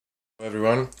Hello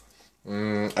everyone,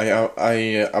 I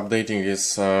updating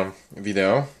this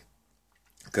video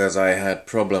because I had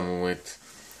problem with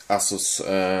Asus.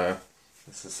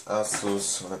 This is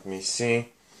Asus. Let me see.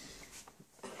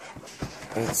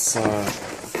 It's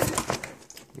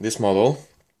this model.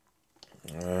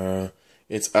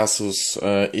 It's Asus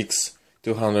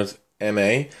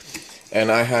x200ma,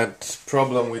 and I had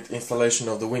problem with installation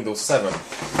of the Windows 7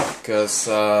 because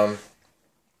I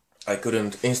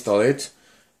couldn't install it.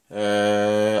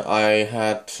 I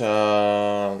had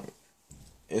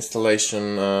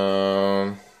installation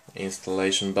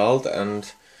belt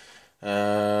and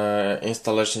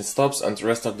installation stops and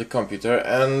restart the computer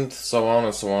and so on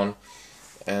and so on,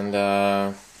 and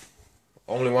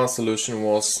only one solution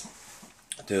was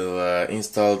to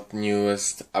install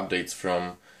newest updates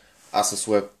from Asus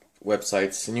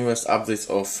websites, newest updates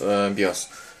of BIOS.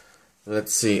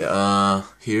 Let's see,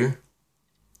 here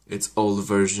it's old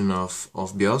version of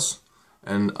BIOS,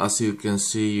 and as you can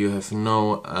see, you have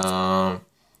no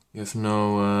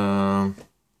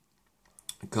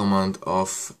command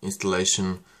of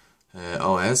installation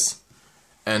OS,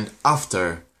 and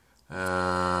after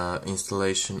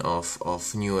installation of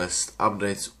newest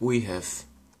updates, we have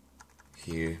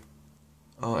here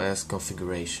OS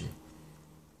configuration,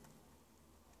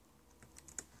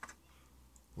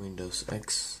 Windows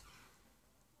X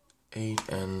 8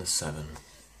 and 7.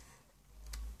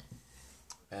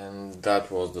 And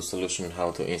that was the solution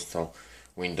how to install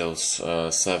Windows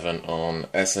 7 on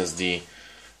SSD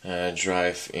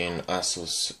drive in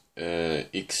Asus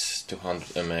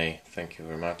x200ma. Thank you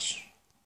very much.